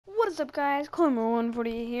What's up guys,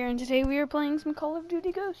 Clemmer148 here, and today we are playing some Call of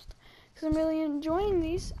Duty Ghost, because I'm really enjoying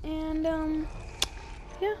these, and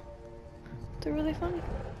yeah, they're really funny.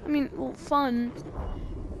 I mean, well, fun,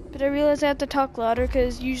 but I realize I have to talk louder,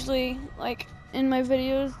 because usually, like, in my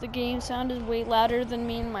videos, the game sound is way louder than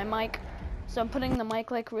me and my mic, so I'm putting the mic,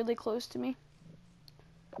 like, really close to me.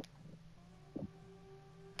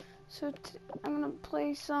 So, I'm gonna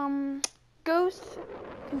play some Ghost,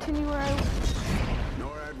 continue where I...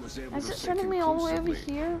 NORAD was able Is to it say sending me all the way over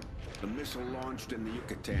conclusively here? the missile launched in the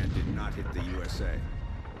Yucatan did not hit the USA.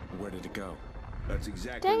 Where did it go? That's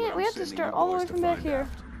exactly Dang what it, I'm we have to sending start you all the boys way to from back find here.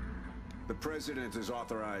 out. The president has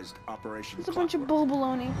authorized Operation It's a bunch of Clockwork, bull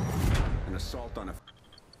baloney. an assault on a...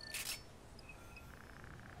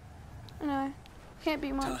 I know. Can't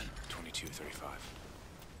be much. Time 22:35.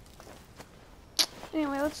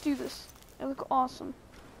 Anyway, let's do this. They look awesome.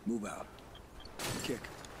 Move out. Kick.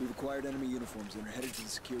 We've acquired enemy uniforms and are headed to the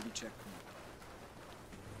security checkpoint.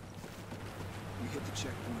 We hit the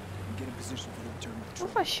checkpoint and get in position for the return of patrol.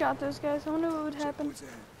 What if I shot those guys? I wonder what would happen. Checkpoint's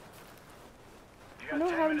ahead. I know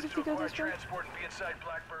what happens if you go this way. Transport and be inside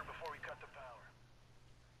Blackbird before we cut the power.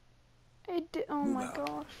 It did. Oh Move my out.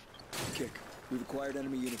 gosh. Kick. We've acquired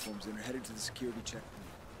enemy uniforms and are headed to the security checkpoint.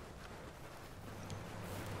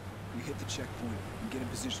 We hit the checkpoint and get in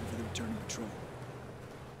position for the return of patrol.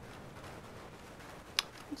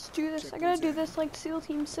 Let's do this. I gotta do this like SEAL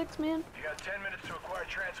Team 6, man. You got 10 minutes to acquire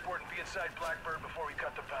transport and be inside Blackbird before we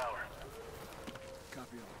cut the power.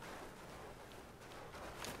 Copy all.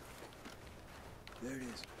 There it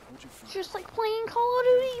is. Hold your fire. Just like playing Call of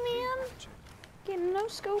Duty, man. Getting no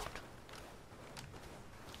scoped.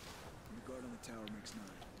 The guard on the tower makes 9.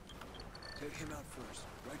 Take him out first.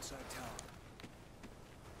 Right side tower.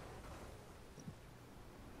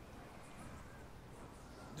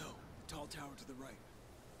 No, the tall tower to the right.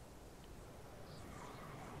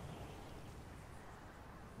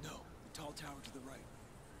 No, the tall tower to the right.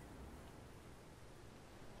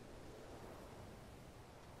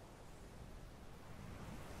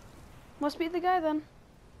 Must be the guy then.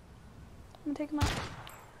 I'm gonna take him out.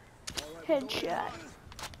 All right, Headshot.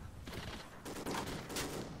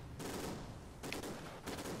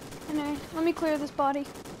 Anyway, let me clear this body.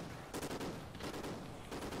 Could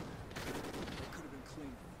have been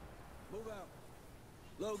clean. Move out.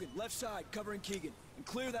 Logan, left side, covering Keegan. And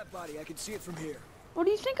clear that body. I can see it from here. What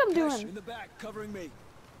do you think I'm Hesh, doing? in the back, covering me.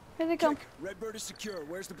 Here they come. Kick. Redbird is secure.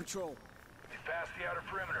 Where's the patrol? We passed the outer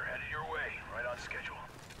perimeter, headed your way, right on schedule.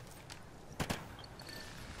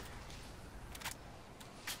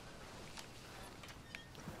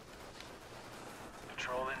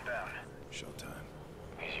 Patrol inbound. Showtime.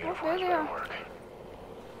 These Oh, there uniforms they better are. work.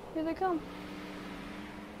 Here they come.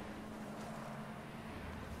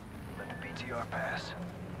 Let the BTR pass.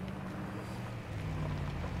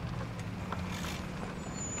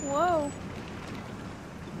 Whoa.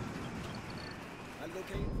 I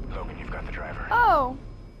locate. Logan, you've got the driver. Oh.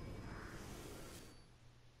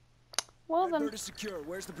 Well then. Redbird is secure.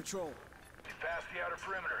 Where's the patrol? We passed the outer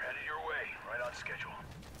perimeter, headed your way, right on schedule.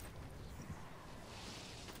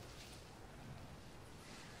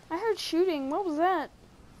 I heard shooting. What was that?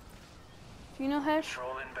 Do you know, Hesh?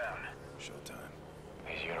 Patrol inbound. Showtime.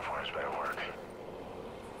 These uniforms better work.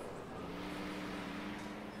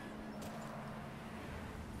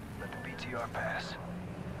 Let the BTR pass.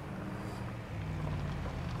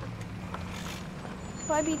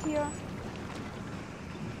 Bye, BTR.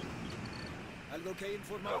 I locate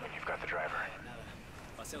informado. Logan, you've got the driver.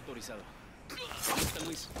 Pase autorizado. Está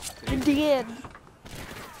Luis. You did.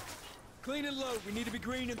 Clean and load. We need to be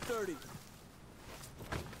green in 30.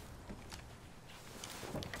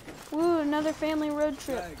 Woo, another family road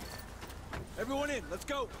trip. Tag. Everyone in. Let's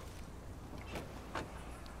go.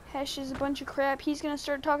 Hesh is a bunch of crap. He's gonna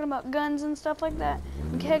start talking about guns and stuff like that.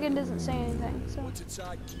 And Kegan doesn't say anything, so. Once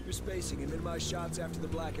inside, keep your spacing and minimize shots after the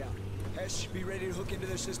blackout. Hesh, be ready to hook into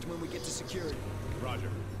their system when we get to security. Roger.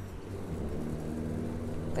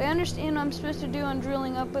 They understand what I'm supposed to do on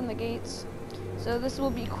drilling up in the gates. So this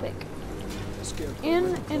will be quick. Scared.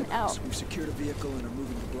 In and out. We've secured a vehicle and are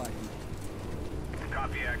moving to Blackbird.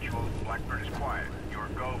 Copy actual. Blackbird is quiet. Your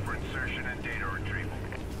go for insertion and data retrieval.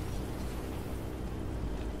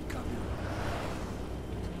 Copy.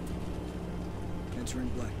 Entering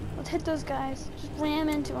Blackbird. Let's hit those guys. Just ram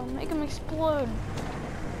into them. Make them explode.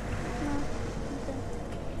 No. Okay.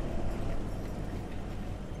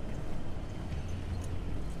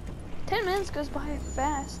 "10 minutes goes by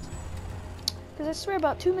fast. Because I swear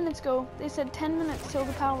about 2 minutes ago, they said 10 minutes till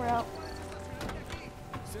the power out.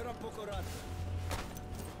 Será poco rato.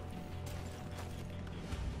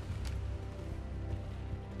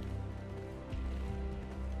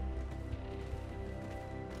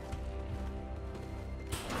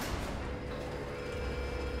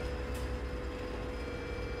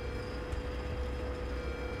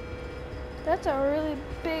 That's a really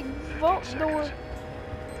big vault 15 door. seconds.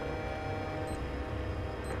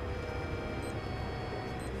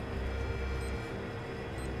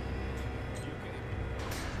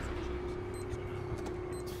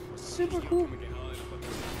 Super cool.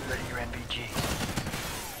 Ready your NVG.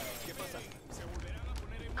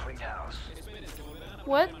 Clean house.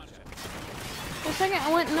 What? For a second,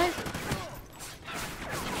 I went and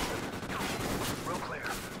Real clear.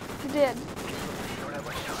 I did. Don't have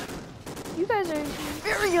much time. You guys are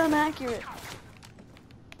very inaccurate.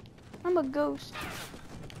 I'm a ghost.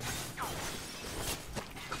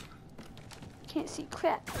 Can't see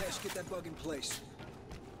crap. Ash, get that bug in place.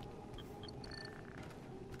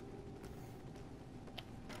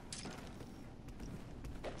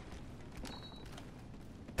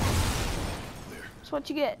 That's what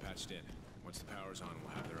you get. Patched in. Once the power's on,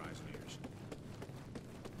 we'll have their eyes and ears.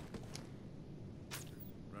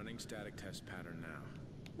 Running static test pattern now.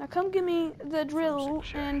 Now come give me the drill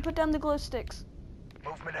and put down the glow sticks.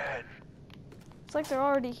 Movement ahead. It's like they're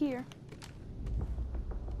already here.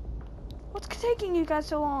 What's taking you guys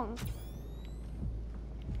so long?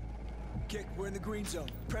 Kick, we're in the green zone.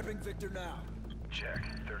 Prepping Victor now. Check.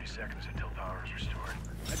 30 seconds until power is restored.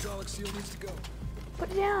 Hydraulic seal needs to go.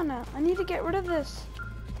 Put it down now. I need to get rid of this.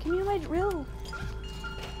 Give me my drill.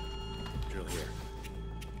 Drill here.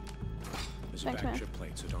 There's a Thanks, back man. trip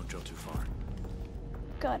plate, so don't drill too far.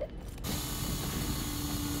 Got it.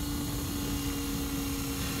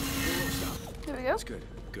 There we go. That's good.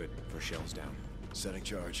 Good. First shell's down. Setting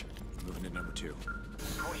charge. Moving to number 2.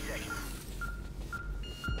 20 seconds.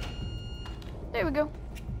 There we go.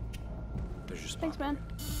 There's your spot. Thanks, man.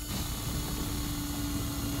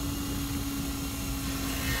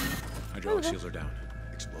 Hydraulic Okay. seals are down.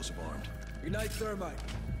 Explosive armed. Ignite thermite.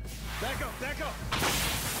 Back up, back up.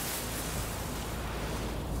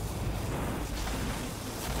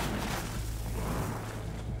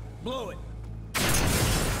 Blow it.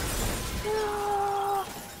 Ah,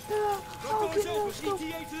 ah, oh, Door's get no open. scope.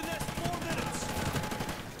 ETA to the next 4 minutes.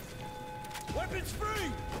 Weapons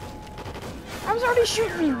free. I was already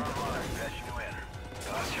shooting. Online. Patching you in.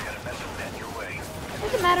 Boss, you got a missile heading your way. It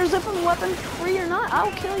doesn't matter if I'm weapon free or not.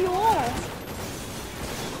 I'll kill you all.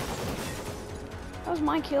 That was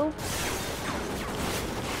my kill.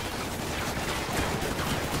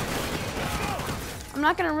 I'm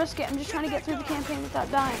not gonna risk it. I'm just trying to get through the campaign without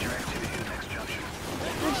dying. Your activity to the next junction.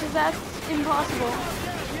 Which is that's impossible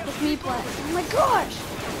with me playing. Oh my gosh!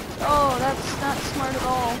 Oh, that's not smart at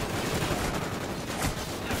all.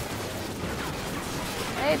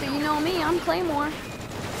 Hey, but you know me, I'm Claymore.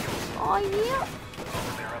 Oh yeah,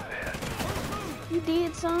 Clear up ahead. you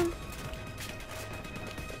did, son.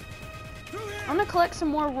 I'm gonna collect some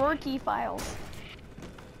more Rourke files.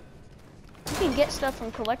 You can get stuff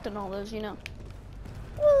from collecting all those, you know.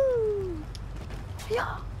 Woo!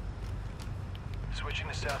 Yeah. Switching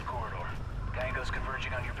to south corridor. Tango's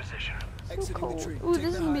converging on your position. Exiting cool. the tree. Ooh, Take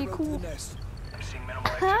this the is gonna high be road to cool. the nest. I'm seeing minimal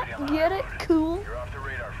activity on the Get high it? road. Cool. You're off the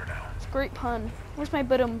radar for now. It's a great pun. Where's my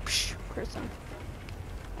bottom person?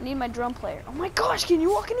 I need my drum player. Oh my gosh, can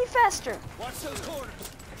you walk any faster? Watch those corners.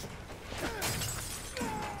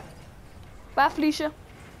 Bye, Felicia.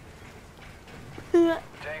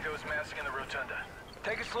 Tango's massing in the rotunda.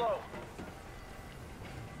 Take it slow.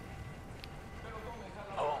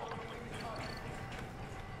 Hold.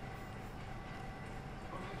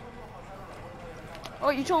 Oh,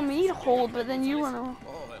 you told me to hold, but then you went around.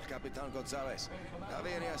 Oh, el Capitán González. Ya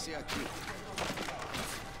viene hacia aquí.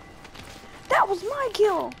 That was my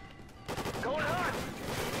kill. Going hot.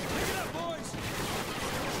 Pick it up, boys.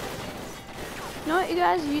 You know what, you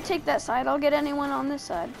guys? You take that side. I'll get anyone on this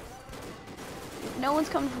side. No one's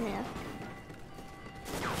coming from here.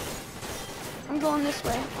 I'm going this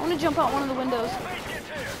way. I want to jump out one of the windows.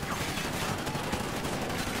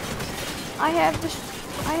 I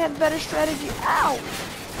have better strategy. Ow!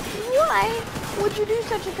 Why would you do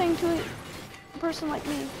such a thing to a person like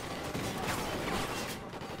me?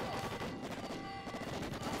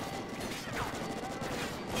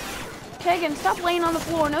 Kagan, stop laying on the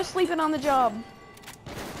floor. No sleeping on the job.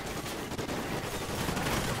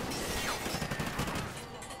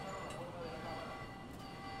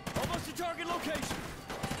 Almost to target location.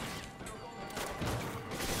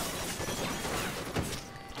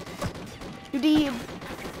 You did.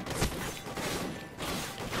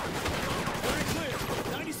 Very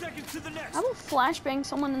clear. 90 seconds to the next. I will flashbang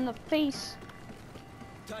someone in the face.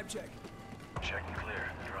 Time check. Checking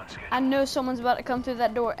clear. You're on schedule. I know someone's about to come through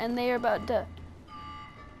that door, and they are about to.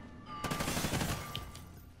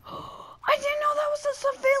 I didn't know that was a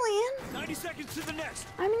civilian. 90 seconds to the next.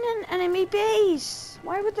 I'm in an enemy base.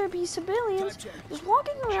 Why would there be civilians Time check. just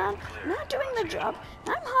walking around, not doing their job?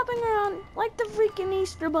 And I'm hopping around like the freaking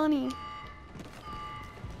Easter Bunny.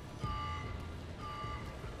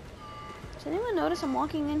 Does anyone notice I'm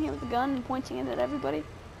walking in here with a gun and pointing it at everybody?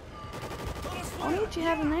 I wonder what you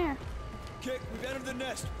have in there. Kick, we've entered the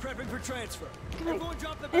nest, prepping for transfer. Can I- Everyone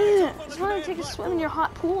drop the bags off on the Just want to command take a swim platform. in your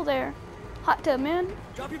hot pool there. Hot tub, man.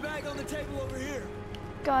 Drop your bag on the table over here.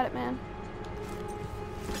 Got it, man.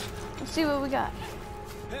 Let's see what we got.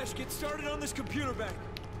 Hesh, get started on this computer bank.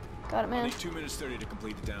 Got it, I man. need 2 minutes 30 to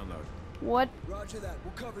complete the download. What Roger that,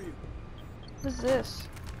 we'll cover you. is this?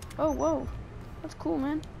 Oh, whoa. That's cool,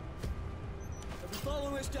 man. Now be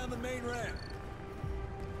following us down the main ramp.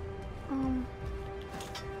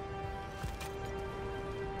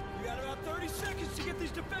 We got about 30 seconds to get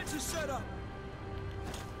these defenses set up.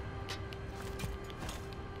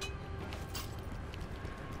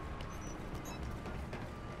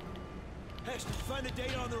 Hesh, did you find the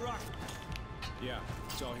data on the rocket? Yeah,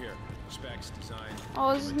 it's all here. Specs, design.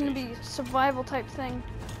 Oh, this is gonna be a survival type thing.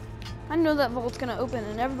 I know that vault's gonna open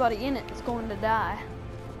and everybody in it is going to die.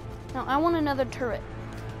 Now, I want another turret.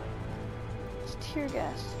 It's tear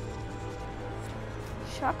gas.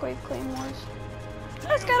 Shockwave claymores.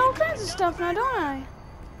 It's got all kinds of stuff now, don't I?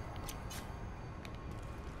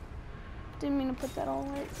 Didn't mean to put that all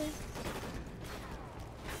right there.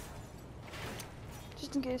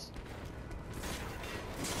 Just in case.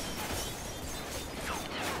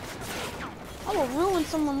 I will ruin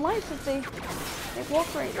someone's life if they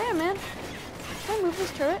walk right there, man. Can I move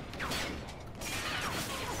this turret?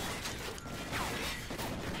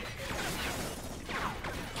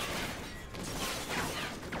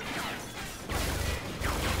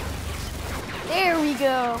 There we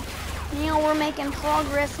go. Now we're making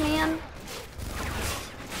progress, man.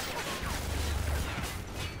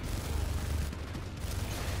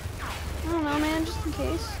 I don't know, man, just in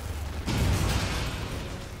case.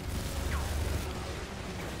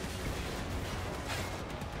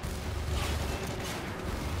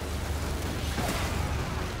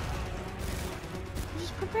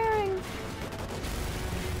 Just preparing.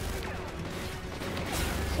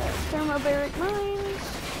 So, thermobaric mines.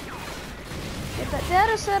 Get that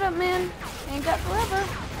data set up, man. Ain't got forever.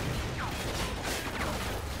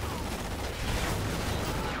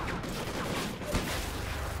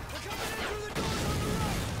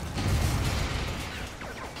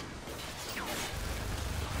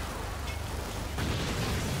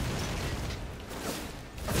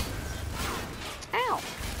 Ow.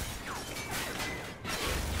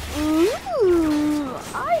 Ooh,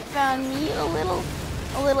 I found me a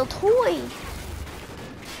little toy.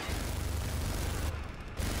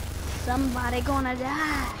 Somebody gonna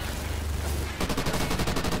die.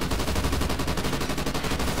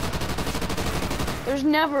 There's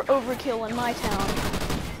never overkill in my town.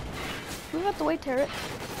 Move out the way, turret.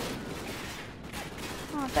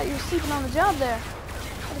 Oh, I thought you were sleeping on the job there.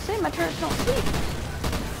 I was saying my turrets don't sleep.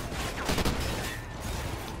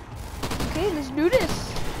 Okay, let's do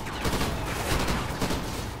this.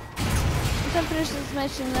 Once I finish this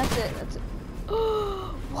mission, that's it. That's it.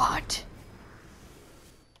 What?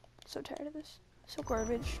 So tired of this. So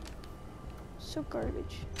garbage. So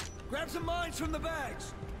garbage. Grab some mines from the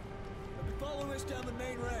bags. Now be following us down the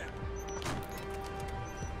main ramp.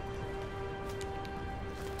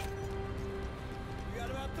 We got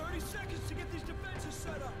about 30 seconds to get these defenses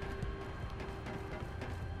set up.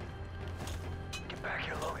 Get back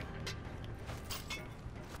here, Logan.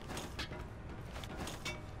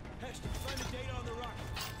 Hesh, did you find the data on the rocket?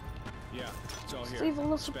 Yeah, it's all here. Leave a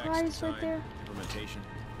little Specs, surprise design, right there. Implementation.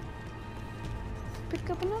 Pick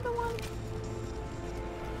up another one.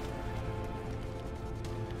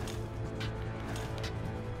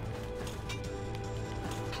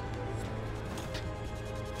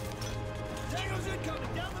 Tango's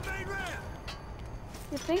incoming down the main ramp.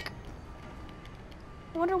 You think?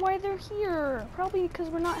 I wonder why they're here. Probably because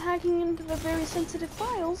we're not hacking into the very sensitive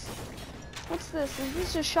files. What's this? Is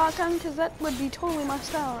this a shotgun? Because that would be totally my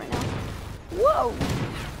style right now. Whoa!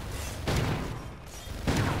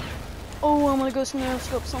 Oh, I'm gonna go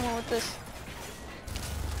scope someone with this.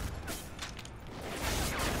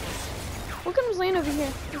 What gun was laying over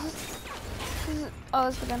here? Is this, oh,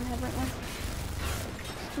 that's the gun I have right now.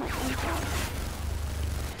 It's my own gun.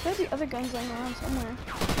 There's the other guns laying around somewhere.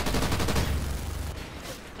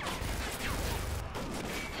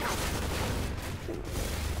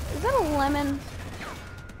 Is that a lemon?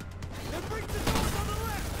 Then break the doors on the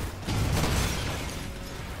left.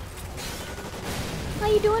 How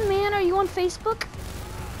you doing, man? Are you on Facebook?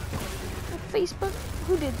 Facebook?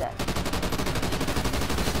 Who did that?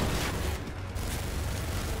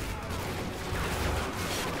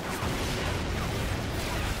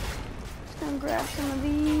 grab some of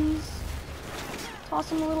these. Toss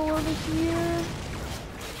them a little over here.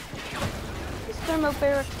 These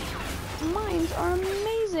thermobaric mines are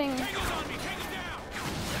amazing.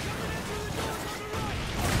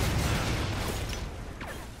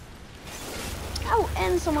 I will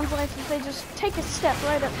end someone's life if they just take a step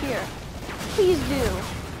right up here. Please do.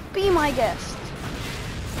 Be my guest.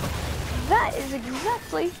 That is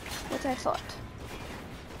exactly what I thought.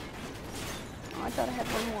 Oh, I thought I had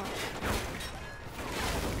one more.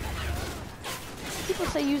 People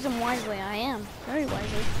say use them wisely. I am. Very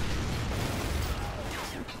wisely.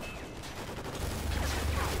 Okay.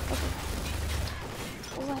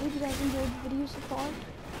 Well, I hope you guys enjoyed the video so far.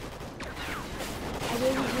 I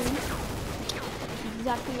really do.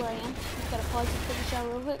 Exactly where I am. Just gotta pause to take a shower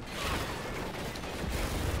real quick.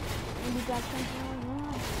 And you guys can